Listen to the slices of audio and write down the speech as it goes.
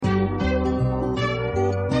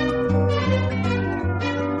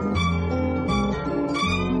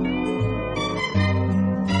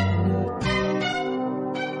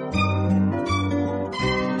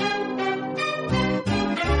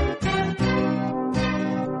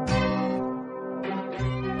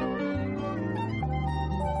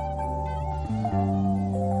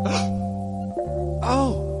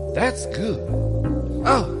that's good.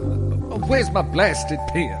 Oh, where's my blasted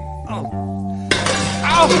pen? Oh,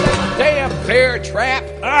 that damn bear trap!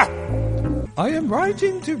 Ah! I am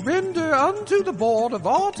writing to render unto the Board of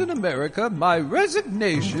Art in America my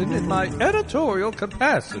resignation in my editorial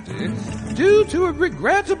capacity due to a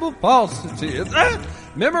regrettable paucity.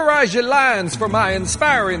 Memorize your lines for my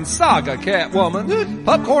inspiring saga, Catwoman.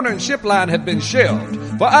 Popcorn and Shipline have been shelved,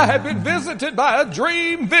 for I have been visited by a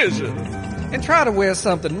dream vision. And try to wear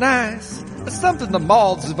something nice, something the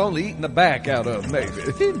moths have only eaten the back out of, maybe.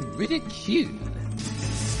 Really cute.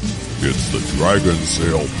 It's the Dragon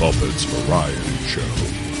Sail Puppets Variety Show,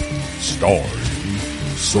 starring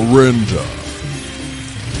Surrenda,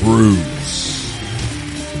 Bruce,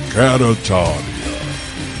 Catatonia,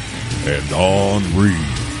 and Henri,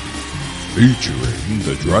 featuring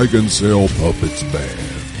the Dragon Sail Puppets Band.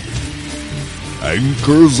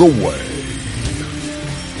 Anchors away.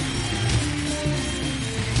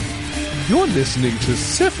 You're listening to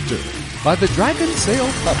Sifter by the Dragon Sail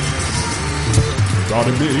Puppets.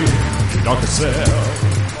 Riding me, dark as hell.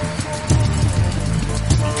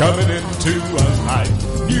 Coming into a night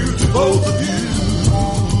new to both of you.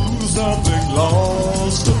 Something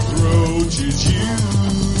lost approaches you.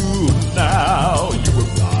 Now you were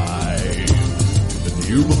blind than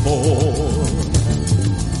you before.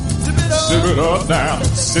 Sip it up now,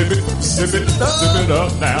 sip it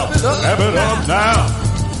up now, have it up now.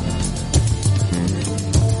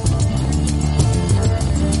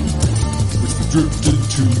 Dripped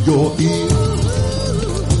into your ear.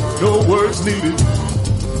 No words needed.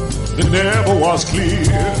 It never was clear.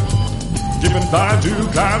 Giving by two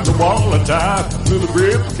kinds of wall of time. Feel the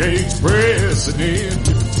rib cage pressing in.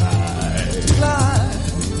 Tight. Glide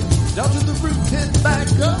down to the root, head back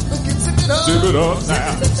up and sip it up. Sip it up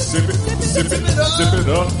now. Sip it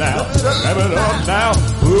up now. Have it up now.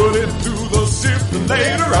 Put it through the sifter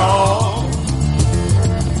later on.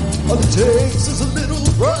 All it takes is a little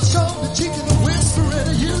brush on the cheek and a whisper and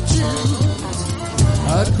a you choose.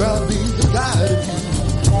 I'd cry be the guide of you.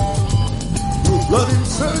 Your blood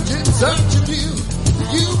insurgent search of you.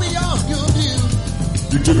 You beyond your view.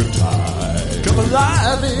 You give it time. Come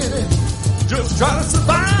alive in it. Just try to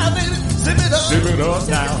survive in it. Sip it up. Sip it up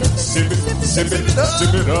now. Sip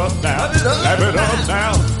it up now. Have it up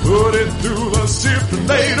now. Put it through the sifter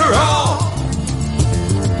later on.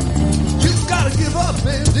 Gotta give up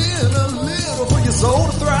and in a little for your soul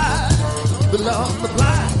to thrive. Below the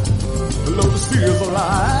blind, below the spheres of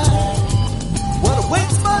light. What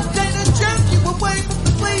awaits my day to jerk you away from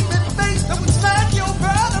the flaming face that would snag your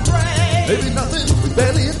vertebrae. Maybe nothing,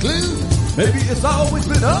 barely a clue. Maybe it's always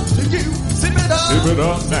been up to you. Sip it up. Sip it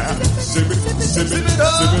up now. Sip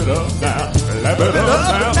it up now. Lap it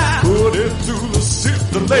up now. Put it through the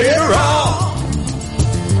sifter later on.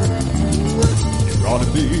 It ought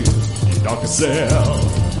to be dark as hell.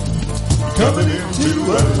 Coming into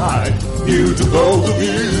a night new to both of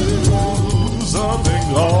you.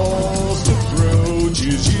 Something lost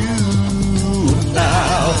approaches you.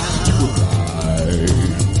 Now you were right,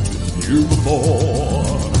 you before.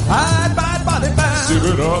 Hide by body bound. Sip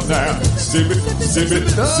it up now. Sip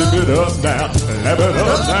it up now. Lap it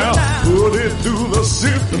up now. Put it through the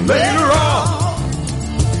sifter later on.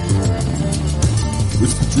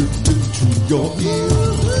 Whisper dripped into your ear.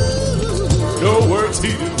 No words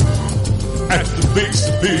needed. After the face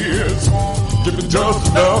appears. Give it just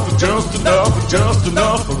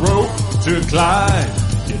enough a rope to climb.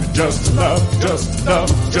 Give it just enough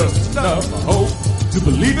a hope to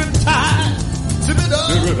believe in time. Sip it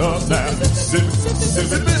up now. Sip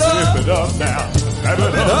it up now. Have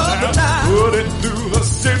it up now. Put it through the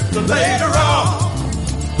sifter later on.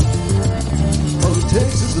 All it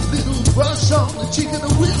takes is a little brush on the cheek and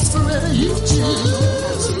a whisper and a you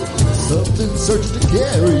choose. Something searching to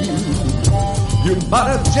carry you. You might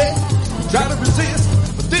have checked, try to resist,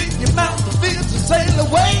 but then you mount the fence and sail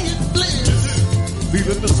away in bliss.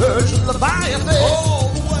 Feeling the surge of Leviathan all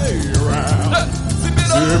the way around. Sip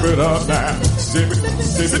it up now. Sip it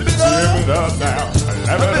up now.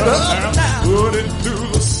 Have it up now. Put it through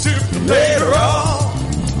the sifter later on.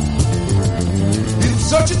 In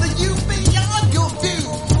searching the you beyond your view.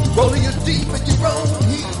 Rolling it deep in your own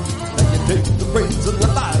heat. And you take the reins of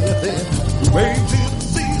Leviathan. The waves in the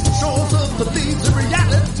seas, the shores of the leaves. In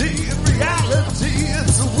reality,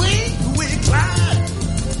 it's a wing we climb.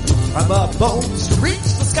 From our bones to reach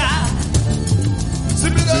the sky.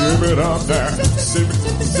 Sip it up now. Sip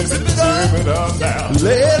it up now.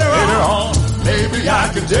 Later on, maybe I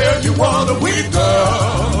can tell you what we've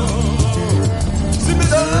done. Sip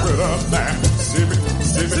it up now. Sip it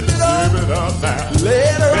up now.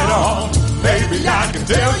 Later on, maybe I can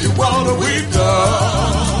tell you what we've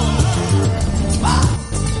done.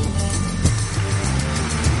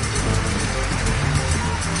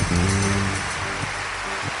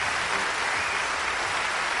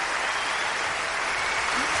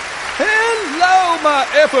 my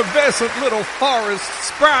effervescent little forest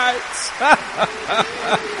sprites.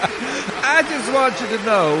 I just want you to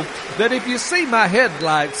know that if you see my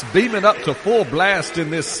headlights beaming up to full blast in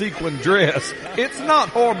this sequin dress, it's not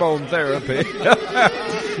hormone therapy.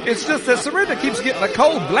 It's just that Surrenda keeps getting a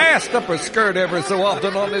cold blast up her skirt every so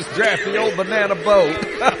often on this drafty old banana boat.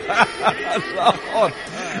 Lord,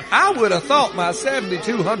 I would have thought my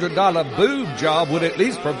 $7,200 boob job would at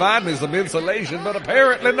least provide me some insulation, but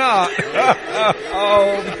apparently not.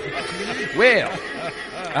 Well,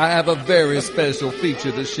 I have a very special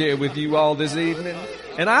feature to share with you all this evening.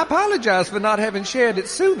 And I apologize for not having shared it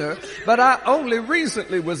sooner, but I only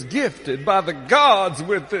recently was gifted by the gods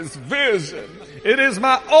with this vision. It is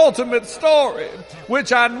my ultimate story,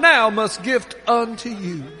 which I now must gift unto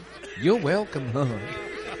you. You're welcome, hon.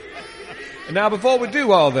 Now, before we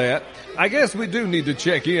do all that, I guess we do need to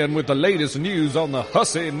check in with the latest news on the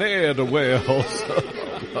hussy ne'er-do-wells.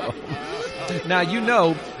 Now, you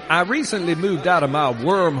know, I recently moved out of my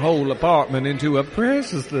wormhole apartment into a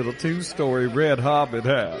precious little 2-story red hobbit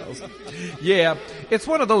house. Yeah, it's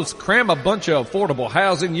one of those cram a bunch of affordable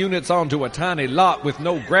housing units onto a tiny lot with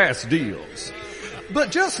no grass deals. But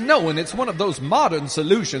just knowing it's one of those modern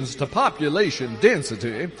solutions to population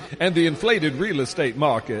density and the inflated real estate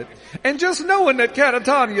market, and just knowing that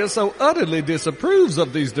Catatonia so utterly disapproves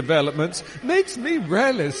of these developments makes me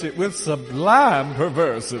relish it with sublime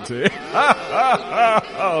perversity.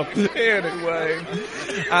 Anyway,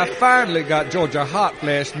 I finally got Georgia Hot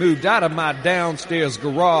Flash moved out of my downstairs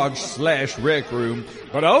garage/rec room,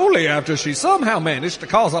 but only after she somehow managed to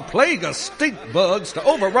cause a plague of stink bugs to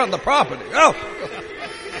overrun the property.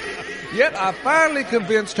 Yet I finally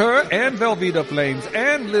convinced her and Velveeta Flames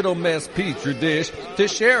and Little Mess Petri Dish to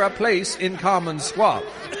share a place in common swap.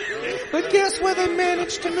 But guess where they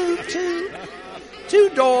managed to move to? 2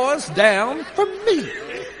 doors down from me,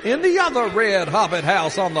 in the other red hobbit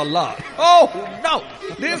house on the lot. Oh, no,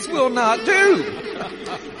 this will not do.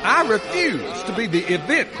 I refuse to be the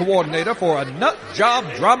event coordinator for a nut job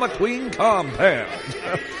drama queen compound.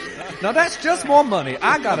 Now that's just more money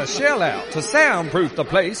I gotta shell out to soundproof the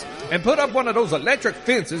place and put up one of those electric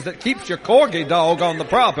fences that keeps your corgi dog on the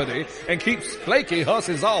property and keeps flaky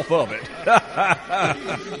hussies off of it.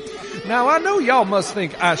 Now I know y'all must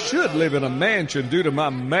think I should live in a mansion due to my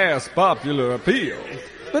mass popular appeal,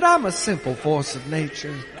 but I'm a simple force of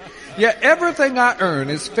nature. Yeah, everything I earn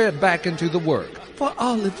is fed back into the work for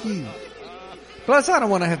all of you. Plus I don't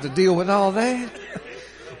want to have to deal with all that.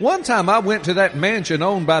 One time I went to that mansion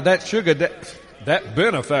owned by that that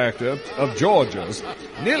benefactor of Georgia's.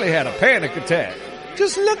 Nearly had a panic attack.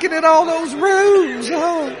 Just looking at all those rooms,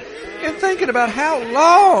 and thinking about how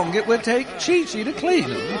long it would take Chi-Chi to clean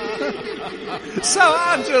them. So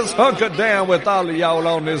I just hunkered down with all of y'all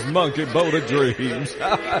on this monkey boat of dreams.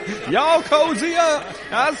 Y'all cozy up.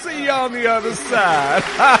 I'll see you on the other side.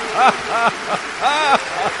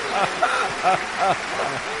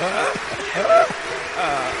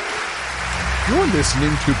 You're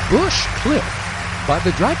listening to Bush Cliff by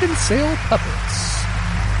the Dragon Sail Puppets.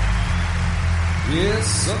 Yes,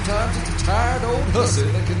 sometimes it's a tired old hussy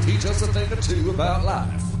that can teach us a thing or two about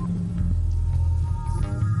life.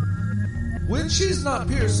 When she's not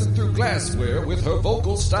piercing through glassware with her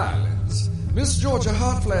vocal stylings, Miss Georgia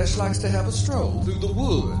Hot Flash likes to have a stroll through the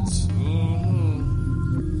woods.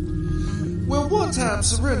 Well, one time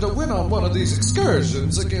Surrenda went on one of these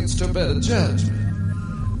excursions against her better judgment.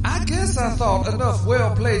 I guess I thought enough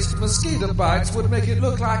well-placed mosquito bites would make it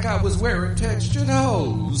look like I was wearing textured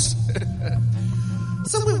hose.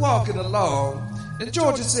 So we're walking along, and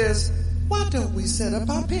Georgia says, "Why don't we set up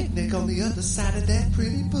our picnic on the other side of that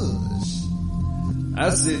pretty bush?" I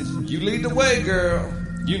said, "You lead the way, girl.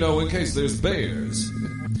 You know, in case there's bears."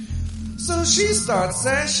 So she starts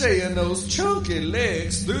sashaying those chunky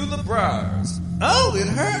legs through the briars. "Oh, it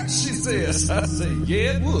hurts," she says. I say,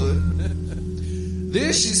 "Yeah, it would."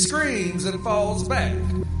 Then she screams and falls back.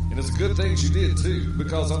 And it's a good thing she did too,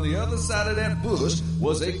 because on the other side of that bush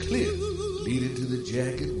was a cliff leading to the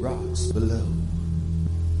jagged rocks below.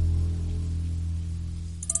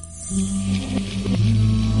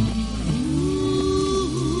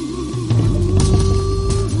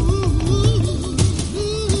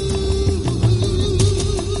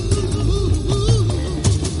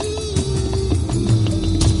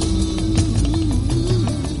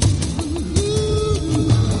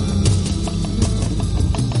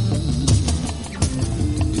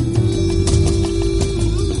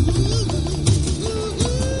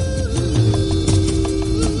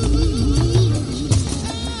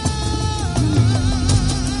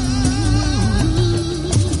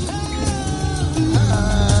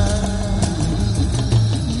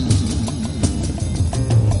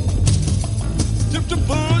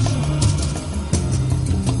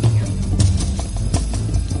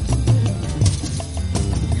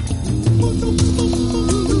 Leave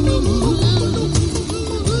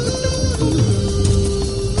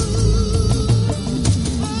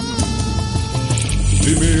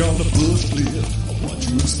me on the bush clear. I want you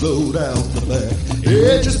to explode out the back.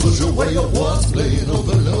 Yeah, just push away your what's playing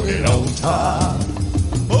overloaded on time.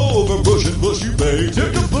 Over bush and bush you bay.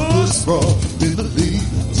 Take a bush from in the lead.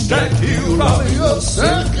 Stack healed army of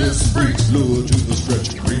Selfless freaks. Lure to the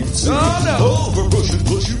stretching green sea. Over bush and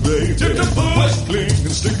bush you bay. Take a bush clean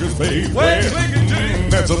and stickers made.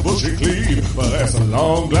 That's a bushy clean, but that's a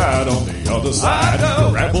long glide on the other side.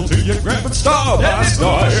 Grapple till you grab and star by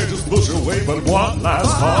star. Just push away, but one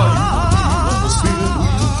last part. Spinning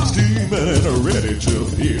wheels, steaming and ready to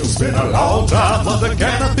feel. Spend a long time on the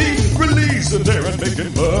canopy, releasing there and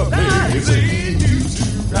making puppies. You to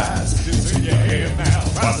rise, it's in your hand now.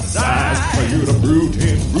 By the size for you to brood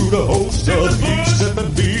in, brood a host of each step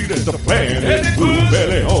and beat at the planet. Blue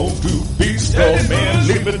belly home to beast of man,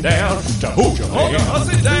 leave it down to hold your hand.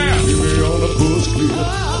 Leave me on a bush clear. I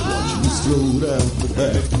want you to slow down the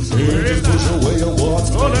back. Just push away a what's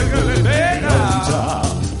going on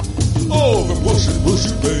time. Over bush and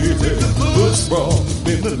bushy, baby. Bush from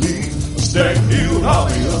in the lead. Stack healed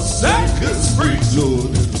army of Selfless freaks. Lord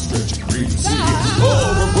in the stretching green sea.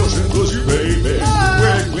 Over bush and bushy, baby.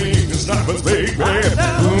 Where clean and snipers, baby.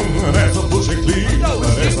 That's a bushy clean.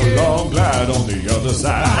 That's a long glide on the other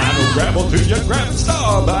side. No grapple till you grab and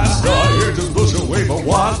star by star. Here just push away for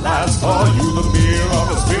one last star. You the mirror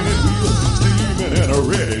of a spinning wheel. Steaming and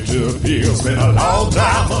ready to feel. Spend a long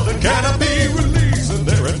time on the canopy releasing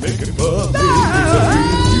there and making puppies.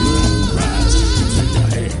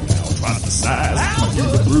 Size. You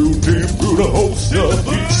the brood team, brood a host of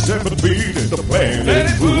each step and beat at the planet.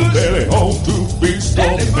 Brood belly home to beast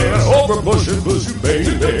on man. Over bush and bushy, baby.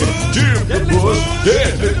 Tip the bush,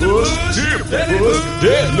 deadly bush. Tip the bush,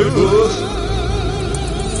 deadly bush.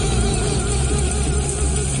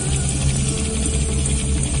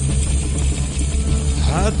 I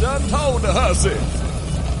done told the hussy.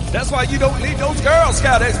 That's why you don't lead those Girl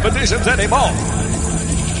Scout expeditions anymore.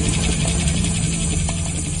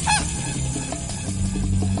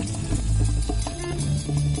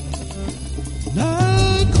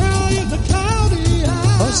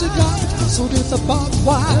 Hussy got hustled in the barbed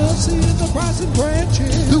wire. Hussy in the rising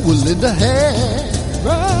branches. Who will lend a hand?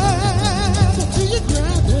 Right till you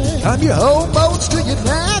grab it. I'm your home boats till you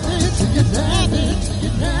nab it. Till you nab it. Till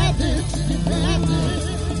you nab it. Till you nab it.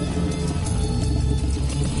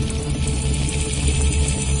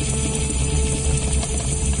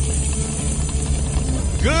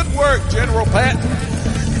 Good work, General Patton.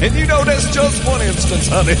 And you know that's just one instance,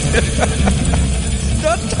 honey.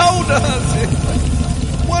 Done told the hussy.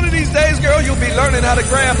 One of these days, girl, you'll be learning how to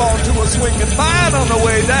grab onto a swinging vine on the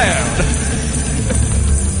way down.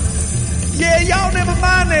 Yeah, y'all never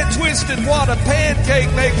mind that twisted water pancake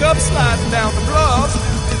makeup sliding down the bluff.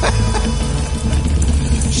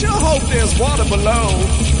 Sure hope there's water below,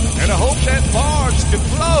 and I hope that barge can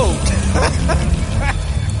float.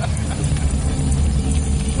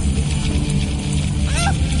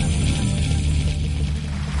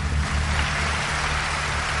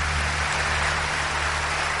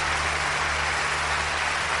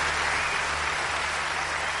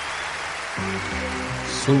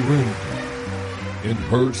 Surrenda, in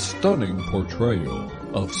her stunning portrayal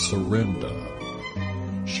of Surrenda,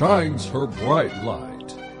 shines her bright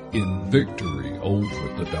light in victory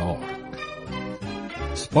over the dark.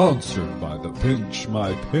 Sponsored by the Pinch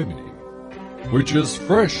My Penny, which is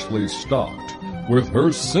freshly stocked with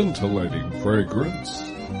her scintillating fragrance,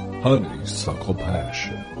 Honeysuckle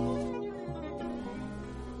Passion.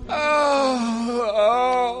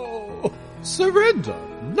 Oh. Surrenda.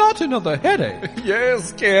 Not another headache.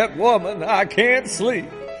 Yes, Catwoman, I can't sleep.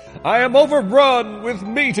 I am overrun with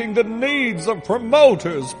meeting the needs of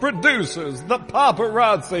promoters, producers, the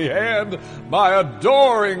paparazzi, and my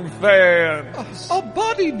adoring fans. A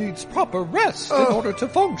body needs proper rest in order to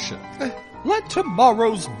function. Let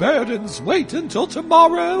tomorrow's burdens wait until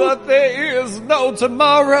tomorrow. But there is no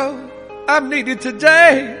tomorrow. I'm needed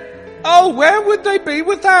today. Oh, where would they be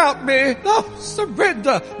without me? Oh,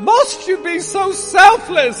 Surrenda, must you be so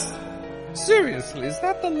selfless? Seriously, is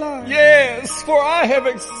that the line? Yes, for I have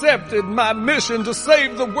accepted my mission to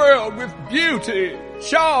save the world with beauty,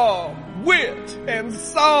 charm, wit, and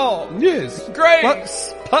song. Yes.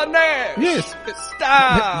 Grace, panache. Yes.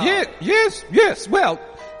 Style. Yes. Well,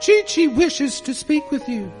 Chi-Chi wishes to speak with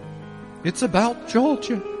you. It's about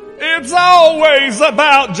Georgia. It's always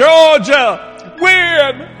about Georgia.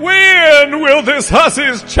 When will this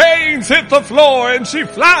hussey's chains hit the floor and she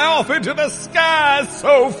fly off into the sky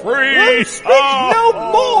so free? Speak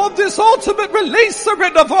no more of this ultimate release,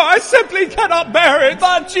 Surrenda, for I simply cannot bear it.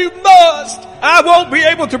 But you must. I won't be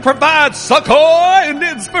able to provide succor and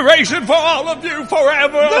inspiration for all of you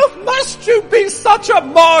forever. No, must you be such a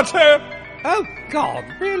martyr? Oh, God,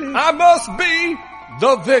 really? I must be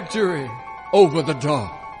the victory over the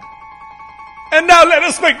dark. And now let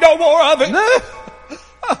us make no more of it. No.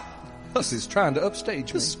 Hussey's trying to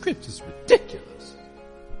upstage me. The script is ridiculous.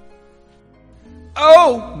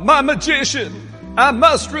 Oh, my magician, I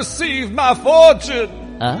must receive my fortune.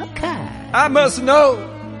 Okay. I must know.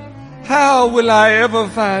 How will I ever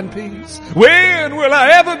find peace? When will I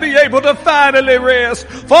ever be able to finally rest?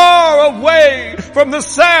 Far away from the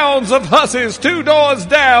sounds of hussies 2 doors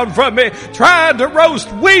down from me, trying to roast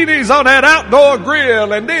weenies on that outdoor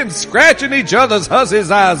grill and then scratching each other's hussies'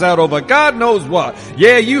 eyes out over God knows what.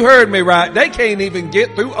 Yeah, you heard me right. They can't even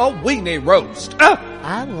get through a weenie roast.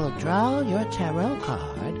 I will draw your tarot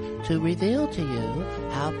card to reveal to you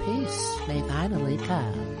how peace may finally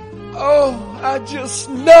come. Oh, I just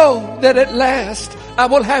know that at last I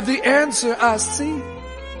will have the answer I seek.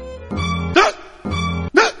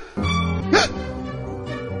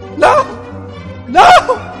 No,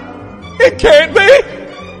 it can't be.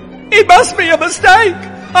 It must be a mistake.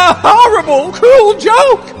 A horrible, cruel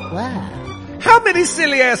joke. Wow. How many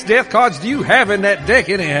silly-ass death cards do you have in that deck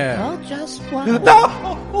anyhow? Oh, just one. No.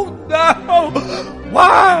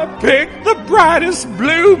 Why pick the brightest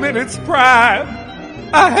bloom in its prime?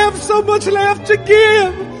 I have so much left to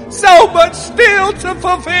give, so much still to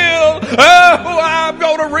fulfill. Oh, I'm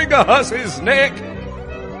gonna wring a hussey's neck.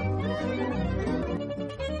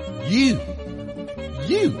 You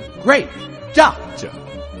great doctor.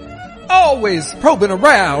 Always probing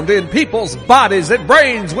around in people's bodies and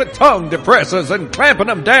brains with tongue depressors and clamping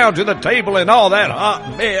them down to the table and all that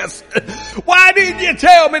hot mess. Why didn't you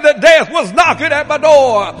tell me that death was knocking at my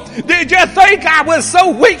door? Did you think I was so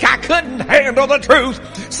weak I couldn't handle the truth?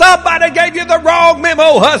 Somebody gave you the wrong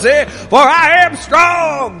memo, hussy, for I am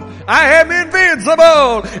strong. I am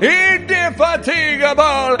invincible,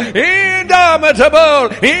 indefatigable,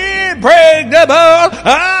 indomitable, impregnable,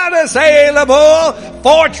 unassailable,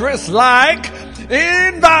 fortress-like,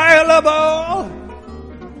 inviolable.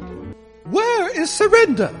 Where is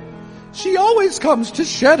Surrenda? She always comes to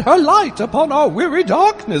shed her light upon our weary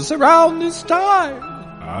darkness around this time.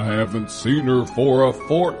 I haven't seen her for a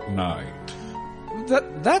fortnight.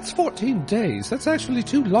 That's 14 days. That's actually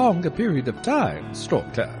too long a period of time,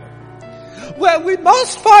 Stormcloud. Well, we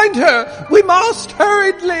must find her. We must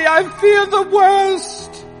hurriedly. I fear the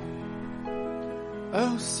worst.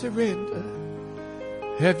 Oh, Surrenda,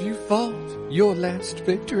 have you fought your last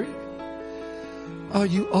victory? Are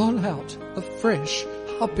you all out of fresh,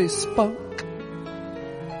 hoppy spunk?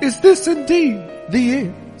 Is this indeed the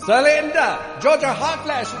end? Selfless, Georgia Hot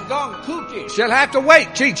Flash has gone kooky. She'll have to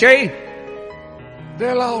wait, Chi-Chi.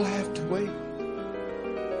 They'll all have to wait.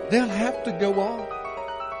 They'll have to go on.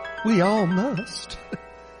 We all must.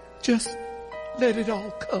 Just let it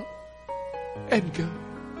all come and go.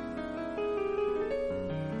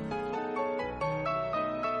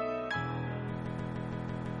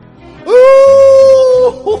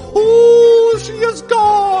 Ooh, she is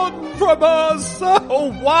gone from us.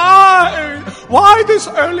 Oh, why? Why this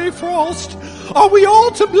early frost? Are we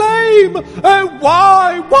all to blame?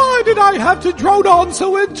 Why? Why did I have to drone on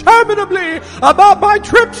so interminably about my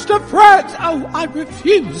trips to France? Oh, I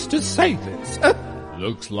refuse to say this.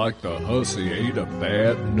 Looks like the hussy ate a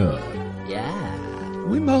bad nut. Yeah.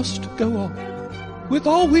 We must go on with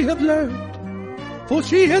all we have learned, for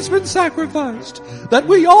she has been sacrificed that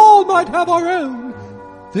we all might have our own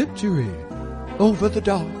victory over the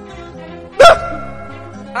dark.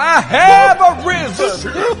 I have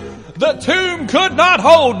arisen. The tomb could not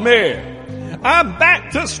hold me. I'm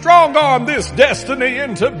back to strong-arm this destiny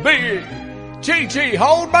into being. Chi-Chi,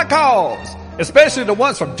 hold my calls, especially the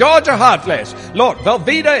ones from Georgia Hot Flash. Lord,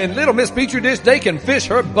 Velveeta and Little Miss Petri Dish, they can fish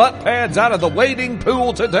her butt pads out of the wading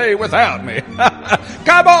pool today without me.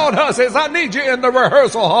 Come on, hussies, I need you in the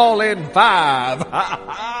rehearsal hall in 5.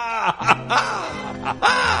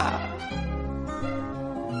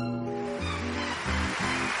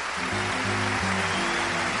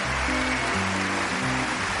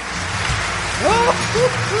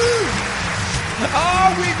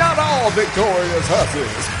 Are we not all victorious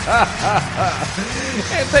hussies?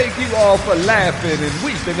 And thank you all for laughing and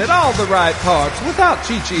weeping at all the right parts without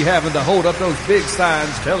Chi-Chi having to hold up those big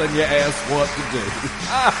signs telling your ass what to do.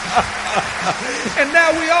 And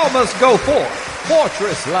now we all must go forth,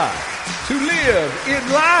 fortress-like, to live in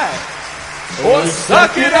life or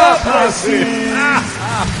suck it up, hussy.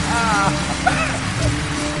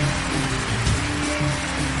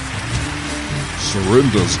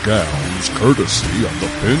 Surrenda's gowns, courtesy of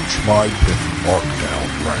the Pinch My Penny markdown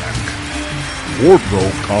rack.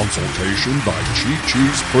 Wardrobe consultation by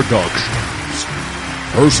Chi-Chi's Productions.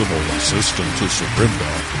 Personal assistant to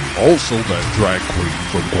Surrenda, also that drag queen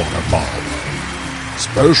from Guatemala.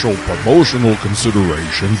 Special promotional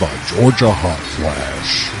consideration by Georgia Hot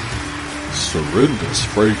Flash. Surrenda's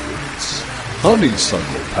fragrance,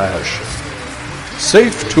 honeysuckle passion.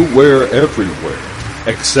 Safe to wear everywhere,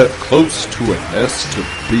 except close to a nest of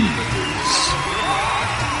bees.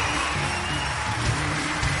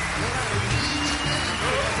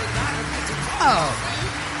 Oh,